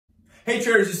Hey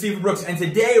traders, it's Stephen Brooks, and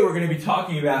today we're going to be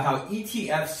talking about how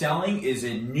ETF selling is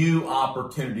a new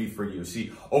opportunity for you.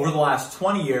 See, over the last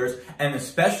 20 years, and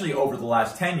especially over the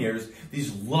last 10 years,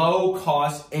 these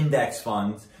low-cost index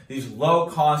funds, these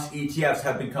low-cost ETFs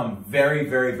have become very,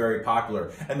 very, very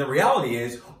popular. And the reality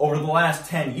is, over the last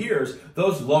 10 years,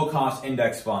 those low-cost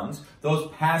index funds,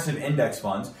 those passive index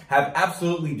funds, have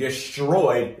absolutely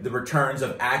destroyed the returns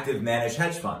of active managed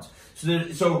hedge funds.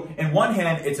 So in one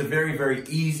hand, it's a very, very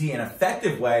easy and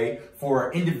effective way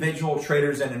for individual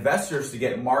traders and investors to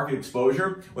get market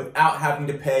exposure without having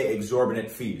to pay exorbitant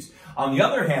fees. On the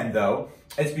other hand, though,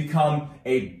 it's become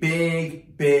a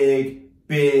big, big,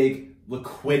 big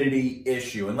liquidity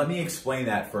issue. And let me explain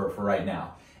that for right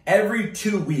now. Every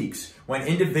 2 weeks, when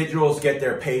individuals get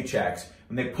their paychecks,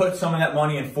 when they put some of that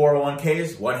money in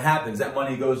 401ks, what happens? That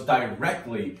money goes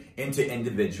directly into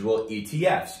individual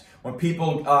ETFs. When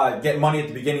people get money at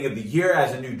the beginning of the year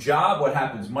as a new job, what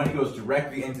happens? Money goes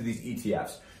directly into these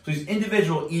ETFs. So these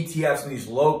individual ETFs and these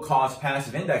low-cost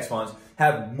passive index funds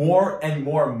have more and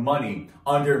more money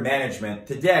under management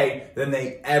today than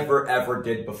they ever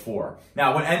did before.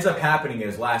 Now, what ends up happening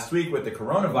is last week with the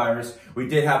coronavirus, we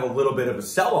did have a little bit of a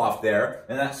sell-off there,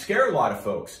 and that scared a lot of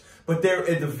folks. But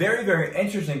the very, very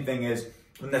interesting thing is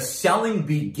when the selling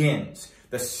begins,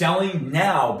 the selling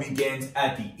now begins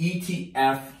at the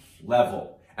ETF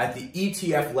level,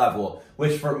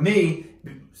 which for me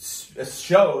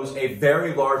shows a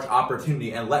very large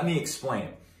opportunity. And let me explain.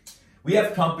 We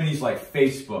have companies like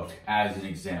Facebook as an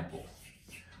example.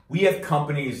 We have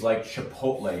companies like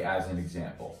Chipotle as an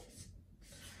example.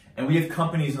 And we have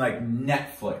companies like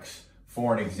Netflix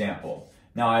for an example.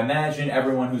 Now, I imagine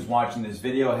everyone who's watching this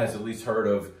video has at least heard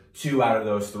of 2 out of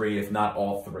those 3, if not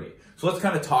all 3. So let's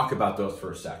kind of talk about those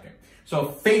for a second. So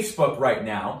Facebook right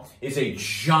now is a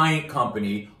giant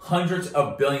company, hundreds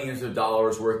of billions of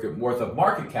dollars worth of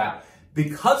market cap.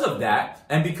 Because of that,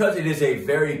 and because it is a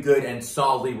very good and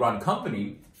solidly run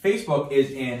company, Facebook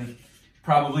is in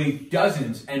probably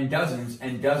dozens and dozens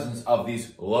and dozens of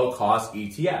these low-cost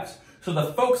ETFs. So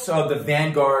the folks of the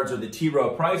Vanguards or the T.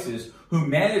 Rowe Prices who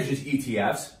manage these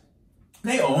ETFs,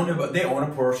 they own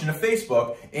a portion of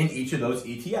Facebook in each of those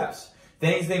ETFs.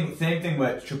 Same thing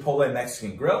with Chipotle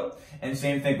Mexican Grill, and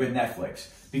same thing with Netflix.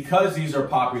 Because these are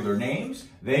popular names,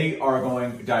 they are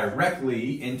going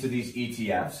directly into these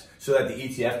ETFs so that the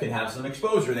ETF can have some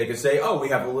exposure. They could say, oh, we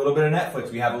have a little bit of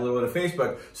Netflix, we have a little bit of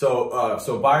Facebook,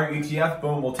 so buy our ETF,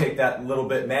 boom, we'll take that little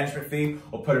bit management fee,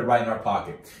 we'll put it right in our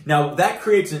pocket. Now, that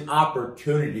creates an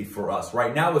opportunity for us.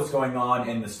 Right now, what's going on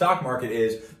in the stock market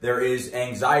is there is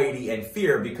anxiety and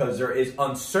fear because there is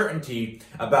uncertainty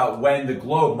about when the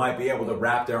globe might be able to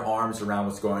wrap their arms around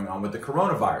what's going on with the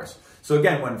coronavirus. So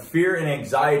again, when fear and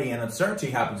anxiety and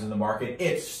uncertainty happens in the market,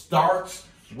 it starts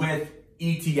with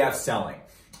ETF selling.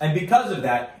 And because of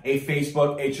that, a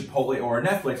Facebook, a Chipotle, or a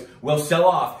Netflix will sell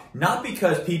off, not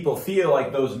because people feel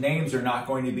like those names are not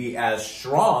going to be as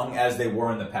strong as they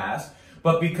were in the past,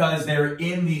 but because they're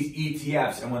in these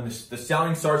ETFs. And when the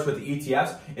selling starts with the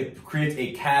ETFs, it creates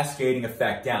a cascading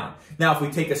effect down. Now, if we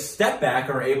take a step back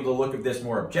and are able to look at this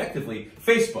more objectively,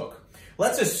 Facebook.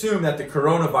 Let's assume that the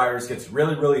coronavirus gets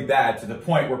really, really bad to the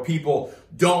point where people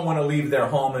don't want to leave their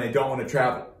home and they don't want to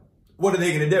travel. What are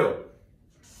they going to do?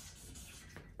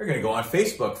 They're going to go on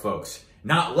Facebook, folks.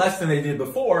 Not less than they did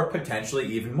before,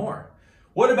 potentially even more.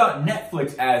 What about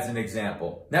Netflix as an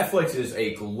example? Netflix is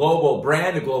a global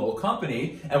brand, a global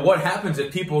company, and what happens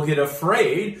if people get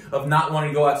afraid of not wanting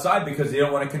to go outside because they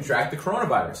don't want to contract the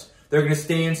coronavirus? They're going to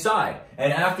stay inside.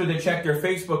 And after they check their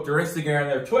Facebook, their Instagram,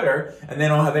 their Twitter, and they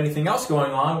don't have anything else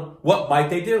going on, what might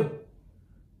they do?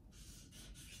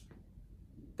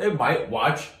 They might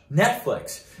watch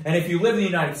Netflix. And if you live in the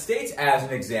United States, as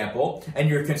an example, and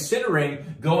you're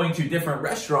considering going to different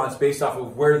restaurants based off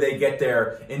of where they get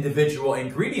their individual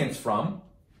ingredients from,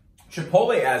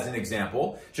 Chipotle as an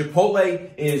example, Chipotle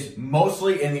is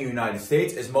mostly in the United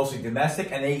States, is mostly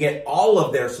domestic, and they get all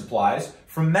of their supplies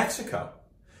from Mexico.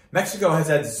 Mexico has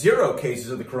had 0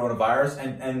 cases of the coronavirus,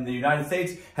 and the United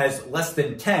States has less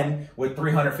than 10 with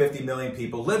 350 million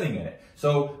people living in it.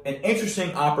 So an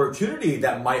interesting opportunity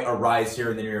that might arise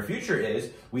here in the near future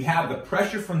is we have the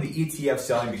pressure from the ETF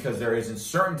selling because there is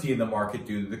uncertainty in the market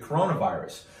due to the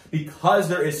coronavirus. Because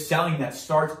there is selling that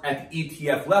starts at the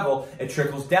ETF level, it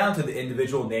trickles down to the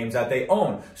individual names that they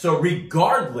own. So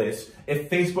regardless if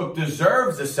Facebook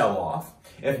deserves a sell-off,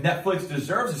 if Netflix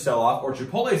deserves a sell-off or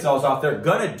Chipotle sells off, they're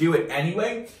going to do it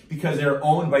anyway because they're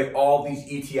owned by all these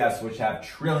ETFs, which have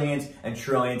trillions and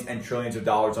trillions and trillions of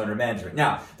dollars under management.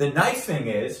 Now, the nice thing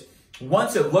is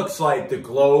once it looks like the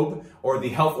globe or the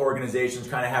health organizations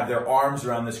kind of have their arms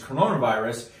around this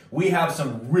coronavirus, we have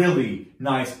some really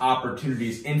nice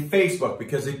opportunities in Facebook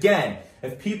because, again,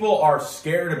 if people are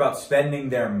scared about spending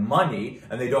their money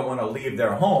and they don't want to leave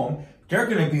their home, they're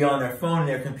going to be on their phone and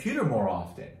their computer more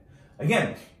often.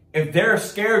 Again, if they're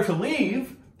scared to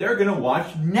leave, they're going to watch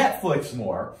Netflix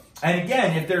more. And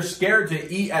again, if they're scared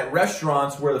to eat at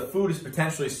restaurants where the food is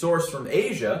potentially sourced from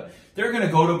Asia, they're going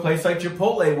to go to a place like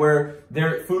Chipotle where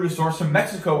their food is sourced from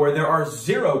Mexico where there are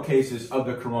 0 cases of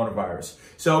the coronavirus.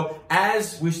 So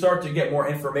as we start to get more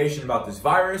information about this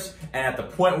virus and at the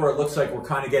point where it looks like we're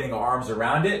kind of getting our arms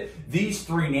around it, these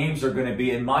 3 names are going to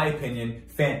be, in my opinion,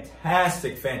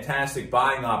 fantastic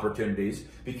buying opportunities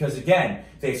because, again,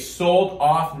 they sold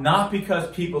off not because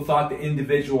people thought the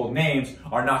individual names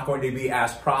are not going to be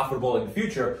as profitable in the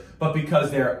future, but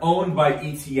because they're owned by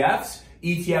ETFs.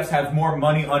 ETFs have more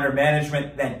money under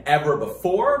management than ever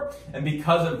before, and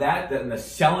because of that, then the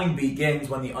selling begins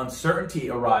when the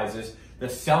uncertainty arises. The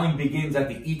selling begins at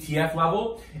the ETF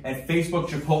level, and Facebook,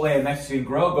 Chipotle, and Mexican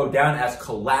Grill go down as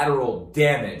collateral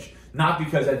damage, not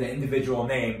because as an individual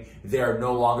name, they're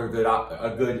no longer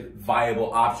a good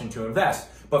viable option to invest.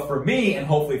 But for me, and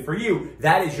hopefully for you,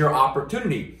 that is your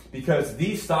opportunity because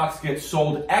these stocks get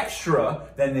sold extra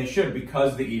than they should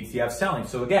because the ETF selling.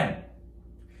 So again,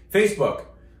 Facebook,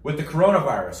 with the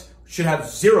coronavirus, should have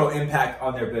 0 impact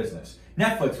on their business.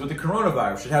 Netflix, with the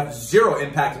coronavirus, should have 0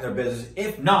 impact on their business.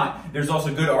 If not, there's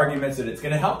also good arguments that it's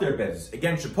going to help their business.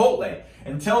 Again, Chipotle,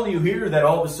 until you hear that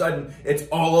all of a sudden it's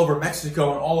all over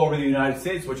Mexico and all over the United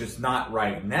States, which it's not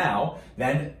right now,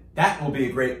 then that will be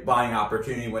a great buying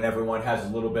opportunity when everyone has a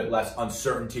little bit less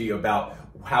uncertainty about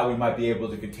how we might be able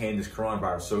to contain this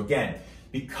coronavirus. So again,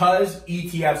 because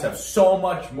ETFs have so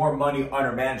much more money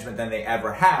under management than they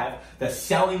ever have, the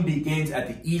selling begins at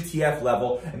the ETF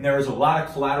level, and there is a lot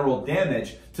of collateral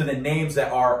damage to the names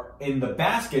that are in the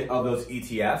basket of those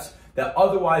ETFs that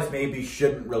otherwise maybe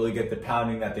shouldn't really get the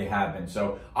pounding that they have been.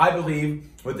 So I believe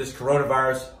with this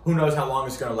coronavirus, who knows how long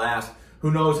it's going to last? Who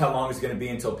knows how long it's going to be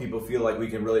until people feel like we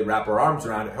can really wrap our arms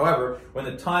around it. However, when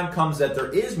the time comes that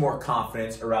there is more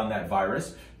confidence around that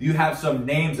virus, you have some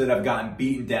names that have gotten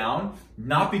beaten down,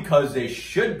 not because they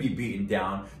should be beaten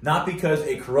down, not because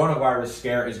a coronavirus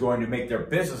scare is going to make their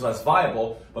business less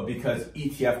viable, but because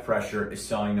ETF pressure is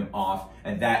selling them off,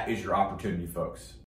 and that is your opportunity, folks.